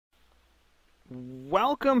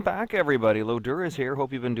Welcome back, everybody. Lodurus here.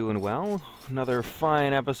 Hope you've been doing well. Another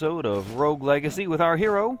fine episode of Rogue Legacy with our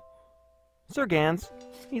hero, Sir Gans.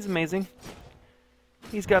 He's amazing.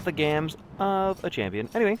 He's got the gams of a champion.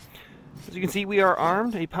 Anyway, as you can see, we are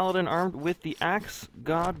armed. A paladin armed with the axe.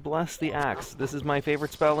 God bless the axe. This is my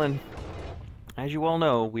favorite spell, and as you all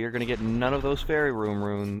know, we are going to get none of those fairy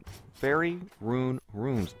rune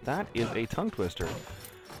rooms. That is a tongue twister.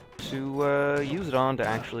 To use it on to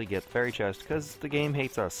actually get the fairy chest, because the game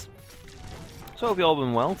hates us. So hope you all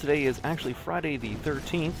been well. Today is actually Friday the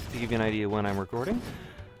 13th, to give you an idea when I'm recording.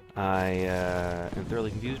 I am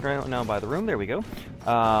thoroughly confused right now by the room. There we go.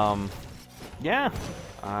 Yeah,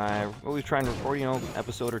 I always try and record, you know,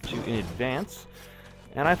 episode or two in advance.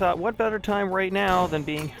 And I thought, what better time right now than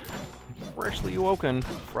being freshly awoken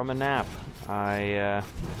from a nap.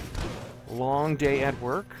 Long day at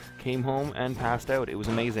work, came home and passed out. It was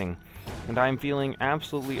amazing. And I'm feeling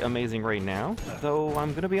absolutely amazing right now, though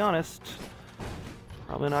I'm gonna be honest,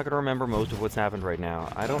 probably not gonna remember most of what's happened right now.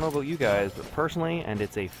 I don't know about you guys, but personally, and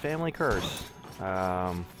it's a family curse,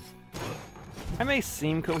 I may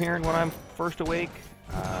seem coherent when I'm first awake.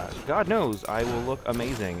 God knows I will look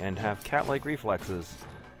amazing and have cat-like reflexes,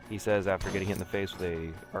 he says after getting hit in the face with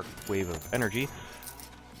a arc wave of energy.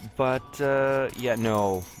 But, yeah,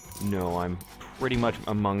 no, I'm pretty much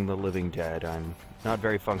among the living dead. I'm not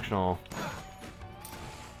very functional.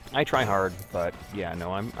 I try hard, but yeah,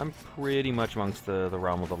 no, I'm pretty much amongst the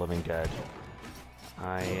realm of the living dead.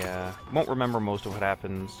 I won't remember most of what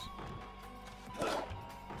happens.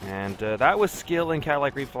 And that was skill and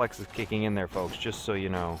cat-like reflexes kicking in there, folks, just so you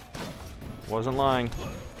know. Wasn't lying.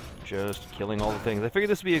 Just killing all the things. I figured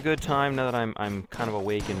this would be a good time now that I'm kind of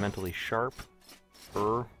awake and mentally sharp.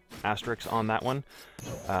 Asterisks on that one.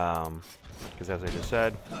 Because as I just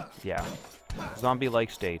said, yeah. Zombie-like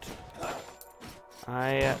state.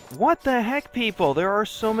 What the heck, people? There are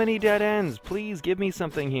so many dead ends. Please give me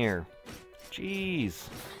something here. Jeez.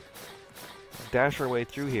 Dash our way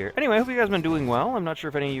through here. Anyway, I hope you guys have been doing well. I'm not sure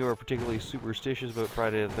if any of you are particularly superstitious about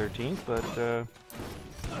Friday the 13th, but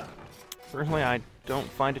personally, I don't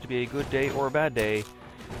find it to be a good day or a bad day.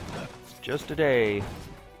 It's just a day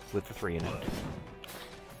with the 3 in it.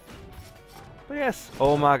 But yes,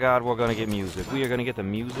 oh my god, we're gonna get music. We are gonna get the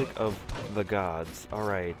music of the gods.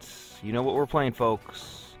 Alright, you know what we're playing,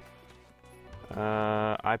 folks.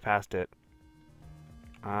 I passed it.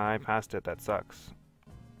 That sucks.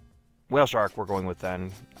 Whale Shark we're going with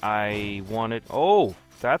then. I wanted... Oh,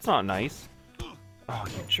 that's not nice. Oh,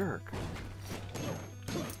 you jerk.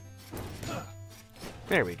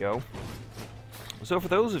 There we go. So for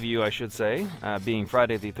those of you, I should say, being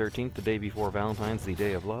Friday the 13th, the day before Valentine's, the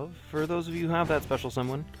day of love, for those of you who have that special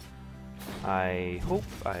someone, I hope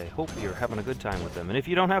you're having a good time with them. And if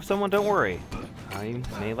you don't have someone, don't worry. I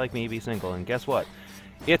may, like me, be single, and guess what?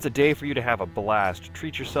 It's a day for you to have a blast.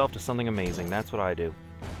 Treat yourself to something amazing. That's what I do.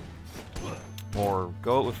 Or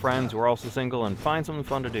go out with friends who are also single and find something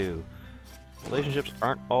fun to do. Relationships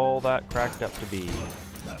aren't all that cracked up to be.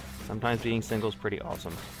 Sometimes being single is pretty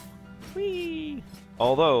awesome. Whee!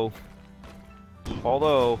 Although,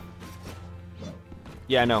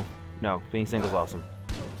 yeah, no, being single is awesome.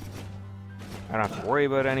 I don't have to worry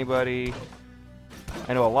about anybody.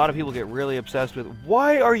 I know a lot of people get really obsessed with,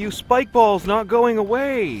 why are you spike balls not going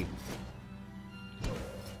away?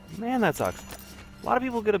 Man, that sucks. A lot of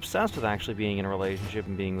people get obsessed with actually being in a relationship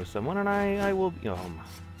and being with someone, and I will,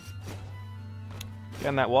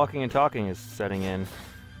 again, that walking and talking is setting in.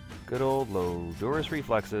 Good old Lodurus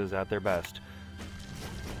reflexes at their best.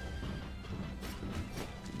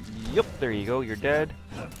 Yep, there you go, you're dead.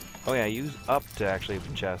 Oh yeah, use up to actually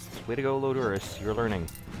open chests. Way to go, Lodurus, you're learning.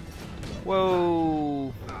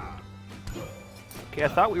 Whoa! Okay, I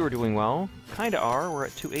thought we were doing well. Kinda are, we're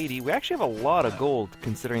at 280. We actually have a lot of gold,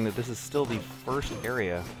 considering that this is still the first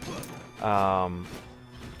area.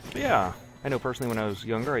 Yeah, I know personally when I was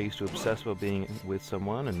younger, I used to obsess about being with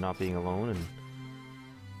someone and not being alone, and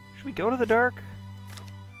should we go to the dark?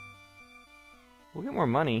 We'll get more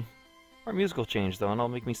money. Our musical change, though, and it'll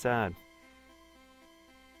make me sad.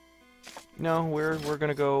 No, we're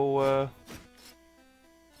gonna go,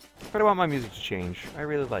 but I want my music to change. I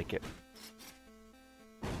really like it.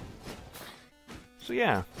 So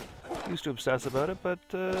yeah, used to obsess about it, but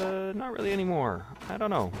not really anymore. I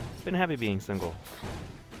don't know. Been happy being single.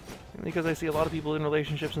 Because I see a lot of people in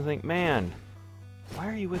relationships and think, man, why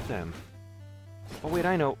are you with them? Oh wait,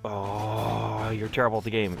 I know. Oh, you're terrible at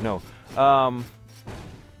the game. No.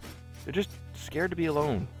 They're just scared to be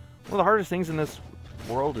alone. One of the hardest things in this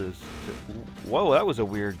world is whoa, that was a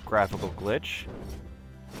weird graphical glitch.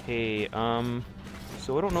 Hey,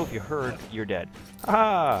 so I don't know if you heard, you're dead.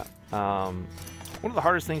 Haha! One of the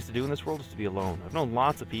hardest things to do in this world is to be alone. I've known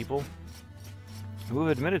lots of people who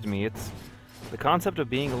have admitted to me the concept of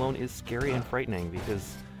being alone is scary and frightening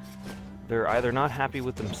because they're either not happy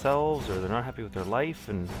with themselves or they're not happy with their life,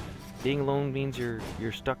 and being alone means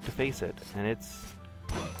you're stuck to face it. And it's,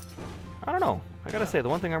 I don't know. I gotta say, the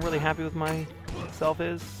one thing I'm really happy with myself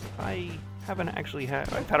is I haven't actually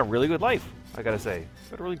had. I've had a really good life. I gotta say,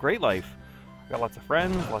 I've had a really great life. Got lots of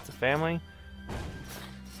friends, lots of family.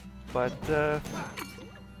 But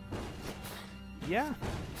yeah,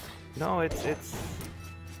 no, it's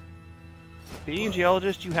being a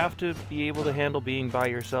geologist. You have to be able to handle being by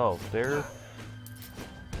yourself.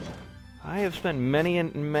 I have spent many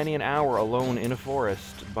an hour alone in a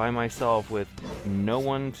forest by myself with no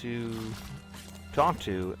one to talk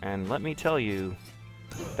to, and let me tell you,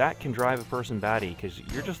 that can drive a person batty because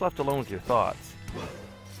you're just left alone with your thoughts.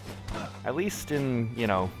 At least in, you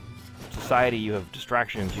know, society, you have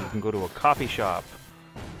distractions. You can go to a coffee shop.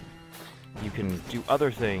 You can do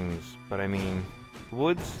other things, but I mean,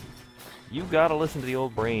 woods, you gotta listen to the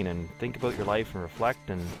old brain and think about your life and reflect,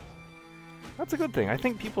 and that's a good thing. I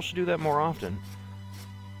think people should do that more often.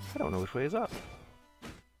 I don't know which way is up.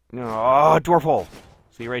 No, oh, dwarf hole.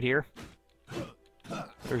 See right here?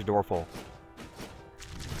 There's dwarf hole.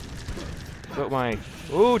 But my,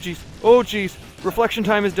 oh jeez, oh jeez, reflection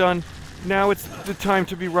time is done. Now it's the time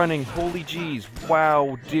to be running. Holy jeez,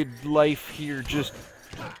 wow, did life here just,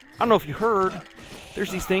 I don't know if you heard,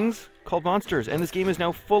 there's these things called monsters, and this game is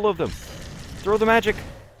now full of them. Throw the magic!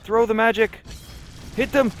 Throw the magic!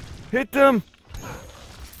 Hit them! Hit them!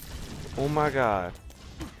 Oh my god.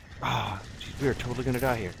 Ah, oh, we are totally gonna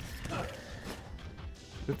die here.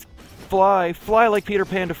 Let's fly! Fly like Peter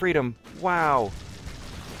Pan to freedom! Wow!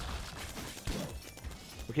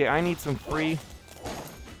 Okay, I need some free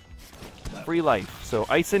life. So,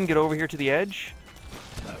 Ison, get over here to the edge.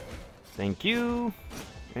 Thank you!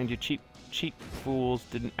 And you cheap fools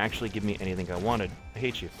didn't actually give me anything I wanted. I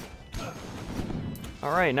hate you.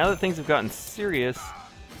 Alright, now that things have gotten serious,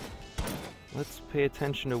 let's pay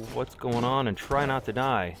attention to what's going on and try not to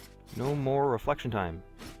die. No more reflection time.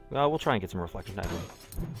 Well, we'll try and get some reflection time in.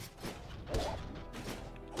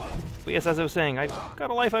 But yes, as I was saying, I've got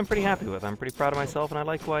a life I'm pretty happy with. I'm pretty proud of myself and I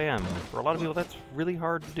like who I am. For a lot of people, that's really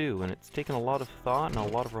hard to do, and it's taken a lot of thought and a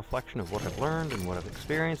lot of reflection of what I've learned and what I've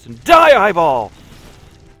experienced. And die, eyeball!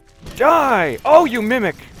 Die! Oh, you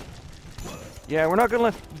mimic! Yeah, we're not gonna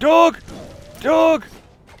let... Dog! Dog!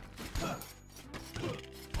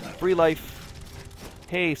 Free life.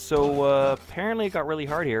 Hey, so, apparently it got really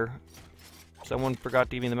hard here. Someone forgot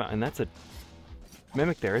to give me the mountain. And that's a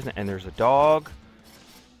mimic there, isn't it? And there's a dog.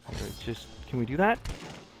 Just, can we do that?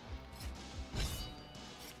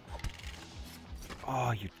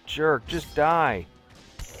 Oh, you jerk. Just die.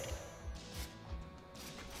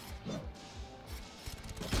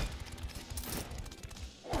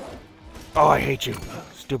 Oh, I hate you.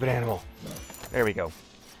 Stupid animal. There we go.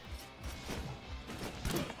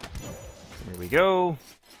 There we go.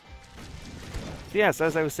 Yes,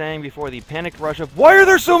 as I was saying before, the panic rush of... Why are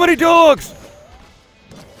there so many dogs?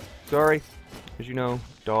 Sorry. As you know,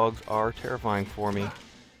 dogs are terrifying for me.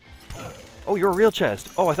 Oh, you're a real chest.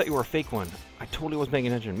 Oh, I thought you were a fake one. I totally wasn't paying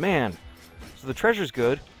attention. Man. So the treasure's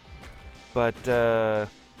good. But,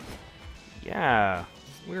 yeah.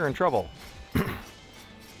 We're in trouble.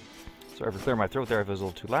 Sorry for clearing my throat there if it was a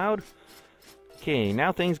little too loud. Okay,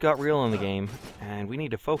 now things got real in the game, and we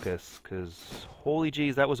need to focus, because holy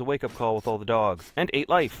jeez, that was a wake-up call with all the dogs. And 8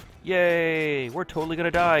 life. Yay! We're totally gonna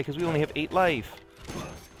die, because we only have 8 life.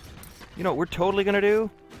 You know what we're totally gonna do?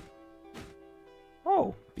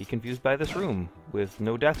 Oh, be confused by this room, with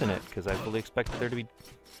no death in it, because I fully expected there to be...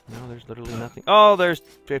 No, there's literally nothing. Oh, there's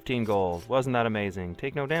 15 gold. Wasn't that amazing?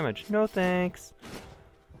 Take no damage. No thanks.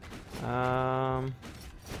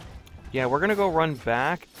 Yeah, we're gonna go run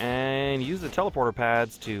back and use the teleporter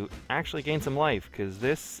pads to actually gain some life, because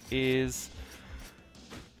this is...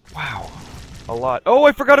 Wow. A lot. Oh,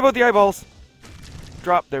 I forgot about the eyeballs!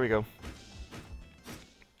 Drop. There we go.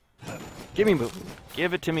 Give me move.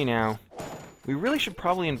 Give it to me now. We really should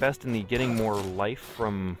probably invest in the getting more life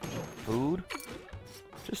from food.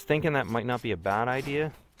 Just thinking that might not be a bad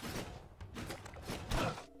idea.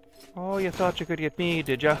 Oh, you thought you could get me,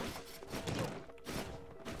 did ya?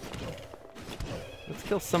 Let's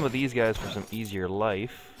kill some of these guys for some easier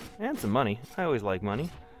life. And some money. I always like money.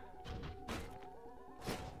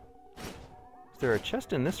 Is there a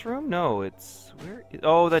chest in this room? No, it's... Where is...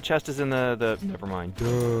 Oh, that chest is in the... Never mind.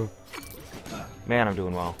 Duh. Man, I'm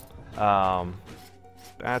doing well.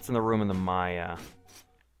 That's in the room in the Maya.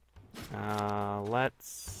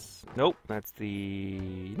 Let's... Nope, that's the...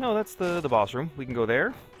 No, that's the boss room. We can go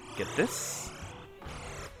there. get this.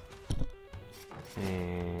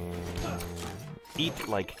 And eat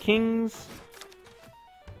like kings.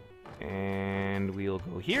 And we'll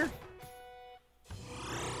go here.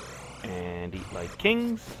 And eat like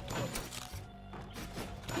kings.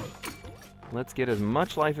 Let's get as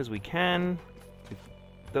much life as we can.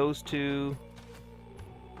 Those two.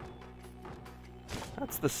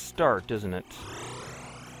 That's the start, isn't it?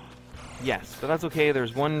 Yes, but that's okay.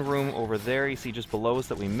 There's one room over there, you see just below us,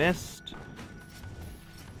 that we missed.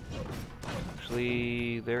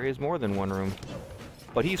 Actually, there is more than one room.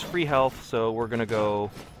 But he's free health, so we're gonna go...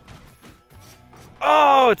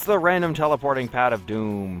 Oh, it's the random teleporting pad of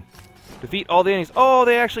doom. Defeat all the enemies. Oh,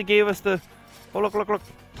 they actually gave us the... Oh, look, look, look.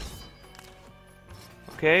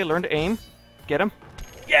 Okay, learn to aim. Get him.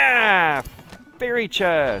 Yeah! Fairy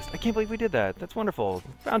chest! I can't believe we did that. That's wonderful.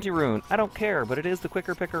 Bounty rune. I don't care, but it is the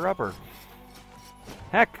quicker picker upper.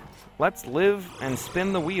 Heck, let's live and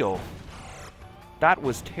spin the wheel. That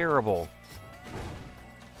was terrible.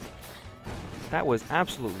 That was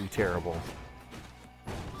absolutely terrible.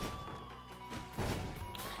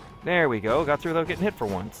 There we go. Got through without getting hit for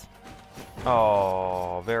once.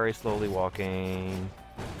 Oh, very slowly walking.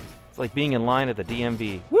 It's like being in line at the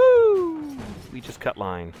DMV. Woo! We just cut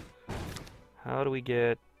line. How do we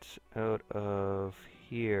get out of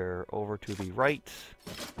here? Over to the right.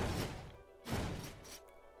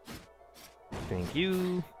 Thank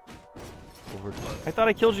you. Over. I thought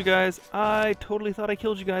I killed you guys. I totally thought I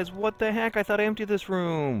killed you guys. What the heck? I thought I emptied this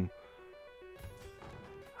room.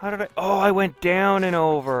 How did I... Oh, I went down and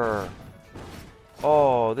over.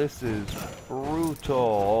 Oh, this is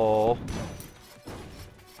brutal.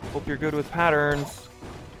 Hope you're good with patterns.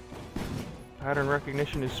 Pattern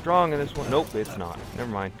recognition is strong in this one. Nope, it's not.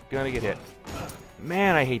 Never mind. Gonna get hit.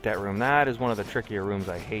 Man, I hate that room. That is one of the trickier rooms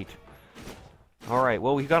I hate. Alright,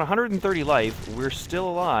 well, we've got 130 life. We're still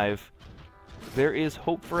alive. There is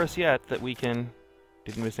hope for us yet that we can...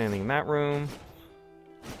 Didn't miss anything in that room.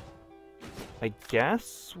 I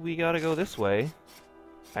guess we gotta go this way.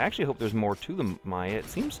 I actually hope there's more to the Maya. It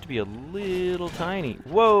seems to be a little tiny.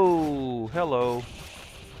 Whoa! Hello.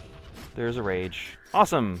 There's a rage.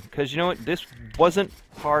 Awesome! Because you know what? This wasn't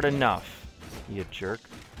hard enough, you jerk.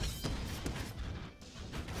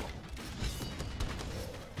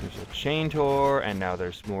 There's a chain tour, and now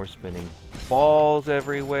there's more spinning balls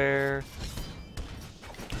everywhere.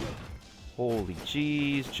 Holy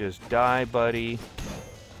jeez, just die, buddy.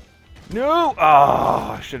 No!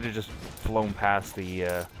 Oh, I should have just flown past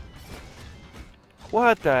the,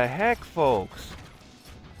 What the heck, folks?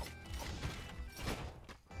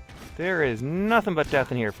 There is nothing but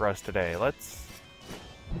death in here for us today. Let's...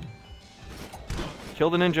 Kill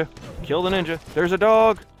the ninja. Kill the ninja. There's a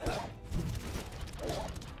dog!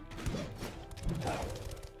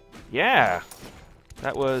 Yeah!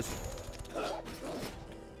 That was...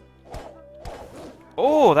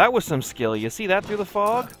 Oh, that was some skill. You see that through the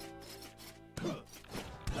fog?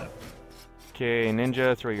 Okay,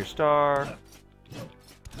 ninja, throw your star.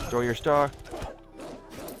 Throw your star.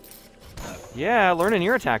 Yeah, learning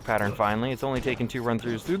your attack pattern finally. It's only taken 2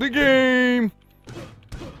 run-throughs through the game!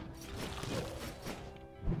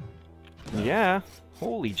 Yeah.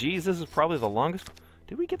 Holy jeez, this is probably the longest...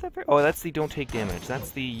 Did we get that very... Oh, that's the don't take damage.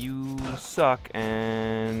 That's the you suck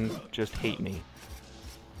and just hate me.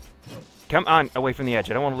 Come on, away from the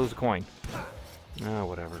edge. I don't want to lose a coin. Oh,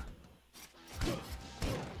 whatever.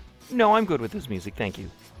 No, I'm good with this music, thank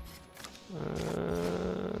you.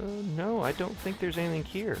 No, I don't think there's anything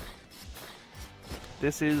here.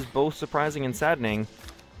 This is both surprising and saddening.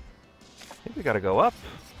 I think we gotta go up.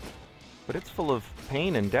 But it's full of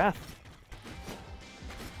pain and death.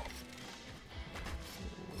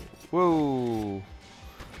 Whoa!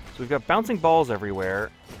 So we've got bouncing balls everywhere,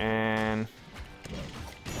 and...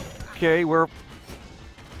 Okay, we're...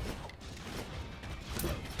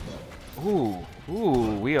 Ooh,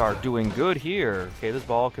 we are doing good here. Okay, this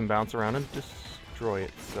ball can bounce around and destroy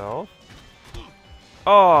itself.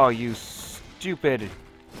 Oh, you stupid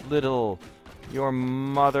little... Your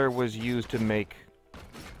mother was used to make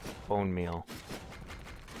bone meal.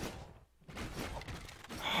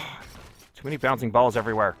 Too many bouncing balls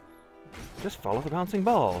everywhere. Just follow the bouncing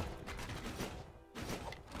ball.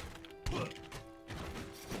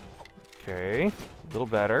 Okay, a little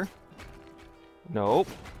better. Nope.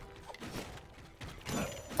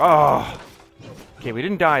 Oh! Okay, we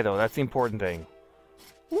didn't die, though. That's the important thing.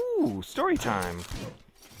 Ooh, story time.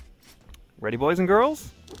 Ready, boys and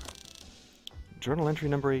girls? Journal entry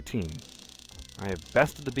number 18. I have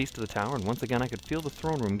bested the beast of the tower, and once again I could feel the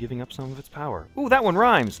throne room giving up some of its power. Ooh, that one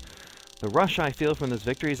rhymes! The rush I feel from this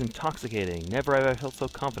victory is intoxicating. Never have I felt so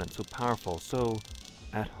confident, so powerful, so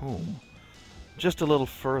at home. Just a little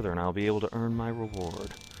further and I'll be able to earn my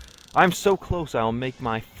reward. I'm so close I'll make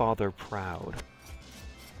my father proud.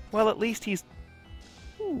 Well, at least he's...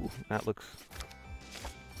 Ooh, that looks...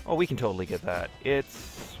 Oh, we can totally get that.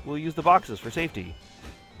 We'll use the boxes for safety.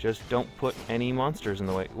 Just don't put any monsters in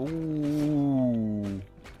the way. Ooh.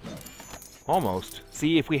 Almost.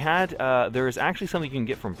 See, if we had... there is actually something you can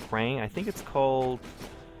get from praying. I think it's called...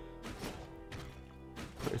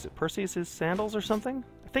 Is it Perseus' sandals or something?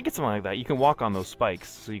 I think it's something like that. You can walk on those spikes,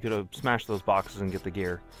 so you could have smashed those boxes and get the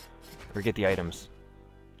gear. Or get the items.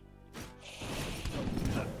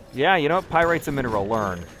 Yeah, you know what? Pyrite's a mineral.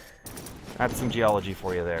 Learn. That's some geology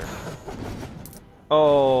for you there.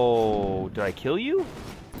 Oh, did I kill you?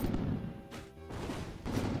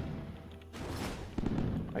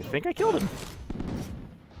 I think I killed him.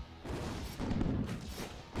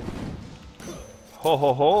 Ho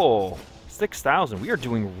ho ho! 6,000. We are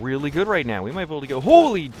doing really good right now. We might be able to go.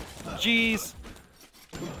 Holy jeez!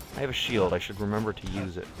 I have a shield. I should remember to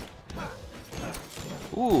use it.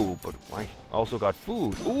 Ooh, but I also got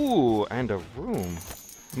food. Ooh, and a room.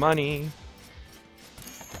 Money.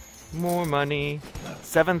 More money.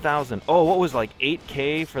 7,000. Oh, what was like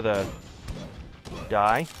 8K for the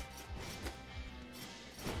die?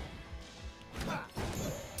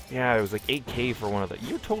 Yeah, it was like 8K for one of the...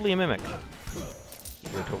 You're totally a mimic.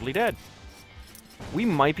 You're totally dead. We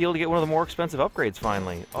might be able to get one of the more expensive upgrades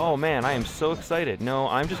finally. Oh man, I am so excited. No,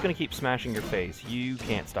 I'm just going to keep smashing your face. You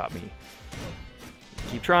can't stop me.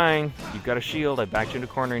 Keep trying. You've got a shield. I backed you into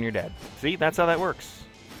a corner and you're dead. See, that's how that works.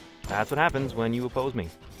 That's what happens when you oppose me.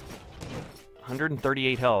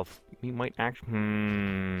 138 health. We might actually...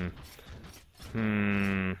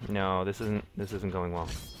 No, this isn't going well.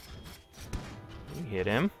 We hit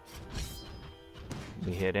him.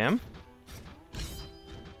 We hit him.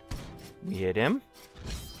 We hit him.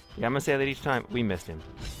 Yeah, I'm gonna say that each time. We missed him.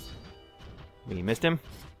 We missed him.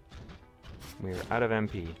 We're out of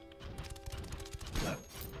MP.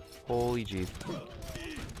 Holy jeez.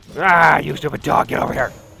 Ah, you stupid dog, get over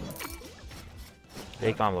here!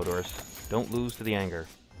 Hey, Comlodors. Don't lose to the anger.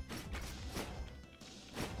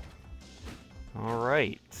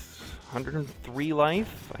 Alright. 103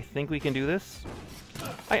 life. I think we can do this.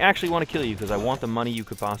 I actually want to kill you because I want the money you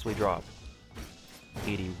could possibly drop.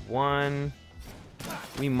 81.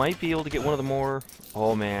 We might be able to get one of the more...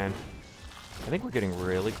 Oh, man. I think we're getting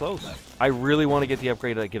really close. I really want to get the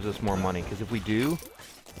upgrade that gives us more money, because if we do,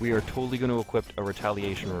 we are totally going to equip a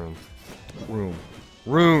retaliation rune.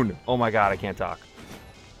 Oh my god, I can't talk.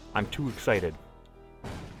 I'm too excited.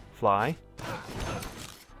 Fly.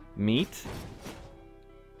 Meat.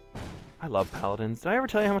 I love paladins. Did I ever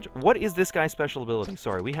tell you how much... What is this guy's special ability?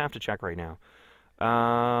 Sorry, we have to check right now.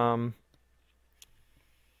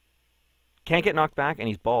 Can't get knocked back, and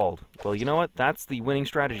he's bald. Well, you know what? That's the winning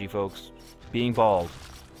strategy, folks. Being bald.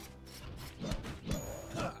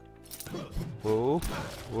 Whoa.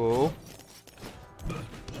 Whoa.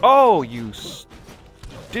 Oh, you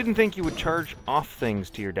didn't think you would charge off things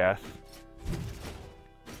to your death.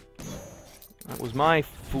 That was my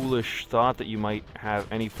foolish thought that you might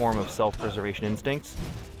have any form of self-preservation instincts.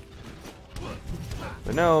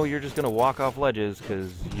 But no, you're just gonna walk off ledges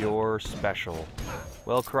because you're special.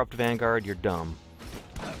 Well, Corrupt Vanguard, you're dumb.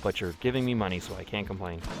 But you're giving me money, so I can't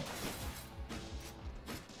complain.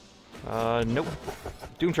 Nope.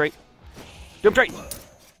 Doom trait. Doom trait!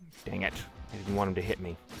 Dang it. I didn't want him to hit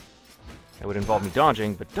me. That would involve me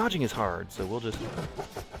dodging, but dodging is hard, so we'll just...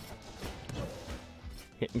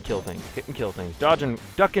 hit and kill things. Hit and kill things. Dodge and...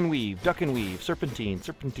 Duck and weave. Duck and weave. Serpentine.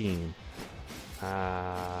 Serpentine.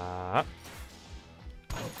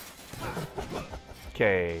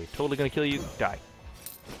 Okay. Totally gonna kill you. Die.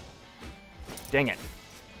 Dang it.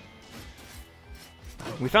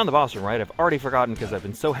 We found the boss room, right? I've already forgotten because I've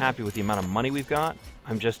been so happy with the amount of money we've got.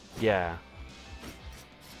 I'm just... yeah.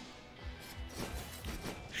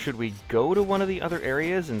 Should we go to one of the other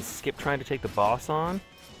areas and skip trying to take the boss on?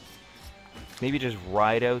 Maybe just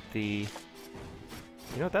ride out the...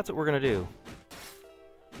 You know what? That's what we're gonna do.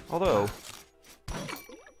 Although...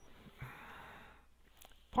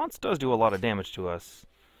 Ponce does do a lot of damage to us.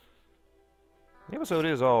 The episode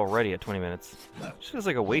is already at 20 minutes. It just feels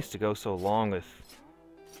like a waste to go so long with...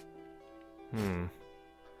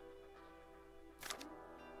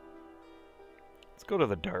 Let's go to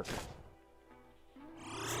the dark.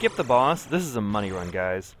 Skip the boss. This is a money run,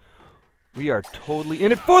 guys. We are totally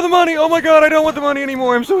in it for the money! Oh my god, I don't want the money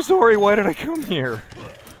anymore! I'm so sorry! Why did I come here?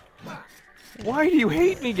 Why do you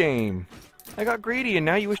hate me, game? I got greedy and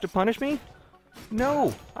now you wish to punish me?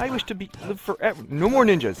 No! I wish to live forever. No more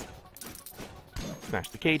ninjas! Smash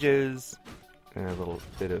the cages. And a little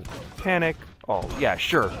bit of panic. Oh, yeah,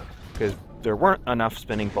 sure. Because there weren't enough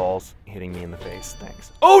spinning balls hitting me in the face.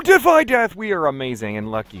 Thanks. Oh, Defy Death! We are amazing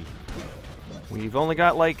and lucky. We've only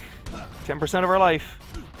got, like, 10% of our life.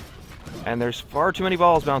 And there's far too many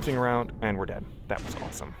balls bouncing around, and we're dead. That was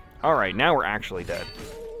awesome. Alright, now we're actually dead.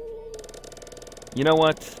 You know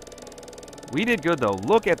what? We did good, though.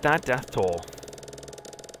 Look at that death toll.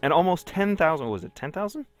 And almost 10,000. What was it,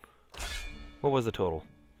 10,000? What was the total?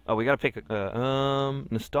 Oh, we gotta pick,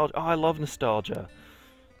 nostalgia. Oh, I love nostalgia.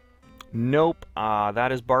 Nope.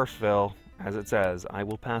 That is Barfville, as it says. I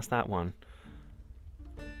will pass that one.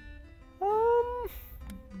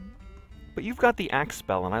 But you've got the axe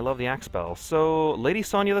spell, and I love the axe spell. So, Lady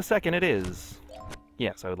Sonya II it is.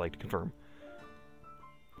 Yes, I would like to confirm.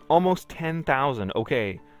 Almost 10,000.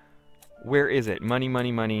 Okay. Where is it? Money,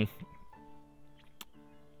 money, money.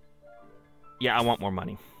 Yeah, I want more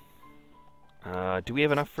money. Do we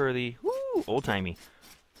have enough for the... Woo! Old-timey.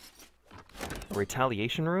 A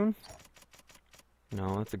retaliation rune?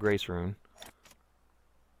 No, that's a grace rune.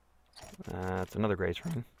 That's another grace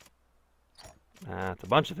rune. It's a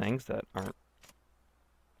bunch of things that aren't...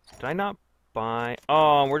 Did I not buy...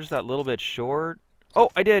 Oh, we're just that little bit short. Oh,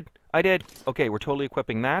 I did! I did! Okay, we're totally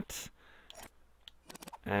equipping that.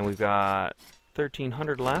 And we've got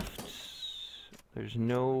 1,300 left. There's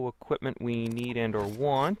no equipment we need and or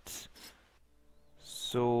want.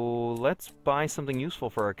 So let's buy something useful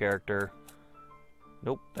for our character.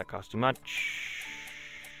 Nope, that costs too much.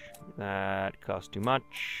 That costs too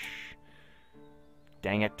much.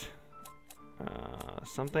 Dang it.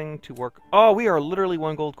 Something to work... Oh, we are literally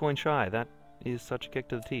 1 gold coin shy. That is such a kick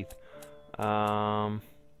to the teeth.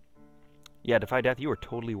 Yeah, Defy Death, you are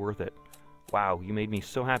totally worth it. Wow, you made me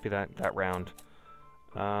so happy that round.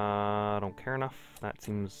 I don't care enough. That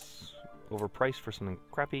seems overpriced for something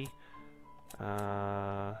crappy.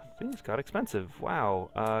 Things got expensive.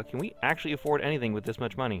 Wow. Can we actually afford anything with this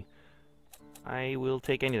much money? I will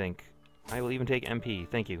take anything. I will even take MP.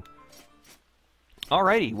 Thank you.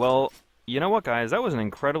 Alrighty, well, you know what, guys? That was an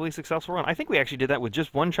incredibly successful run. I think we actually did that with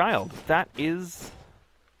just 1 child. That is...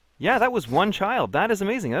 Yeah, that was 1 child. That is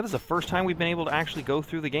amazing. That is the first time we've been able to actually go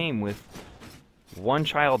through the game with 1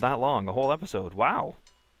 child that long, a whole episode. Wow.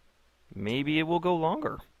 Maybe it will go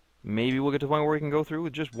longer. Maybe we'll get to the point where we can go through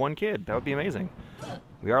with just 1 kid. That would be amazing.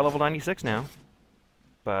 We are level 96 now.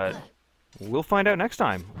 But we'll find out next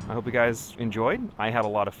time. I hope you guys enjoyed. I had a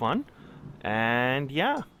lot of fun. And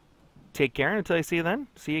yeah. Take care, and until I see you then,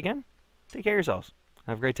 see you again. Take care of yourselves.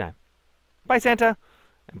 Have a great time. Bye, Santa.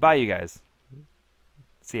 And bye, you guys.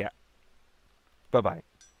 See ya. Bye-bye.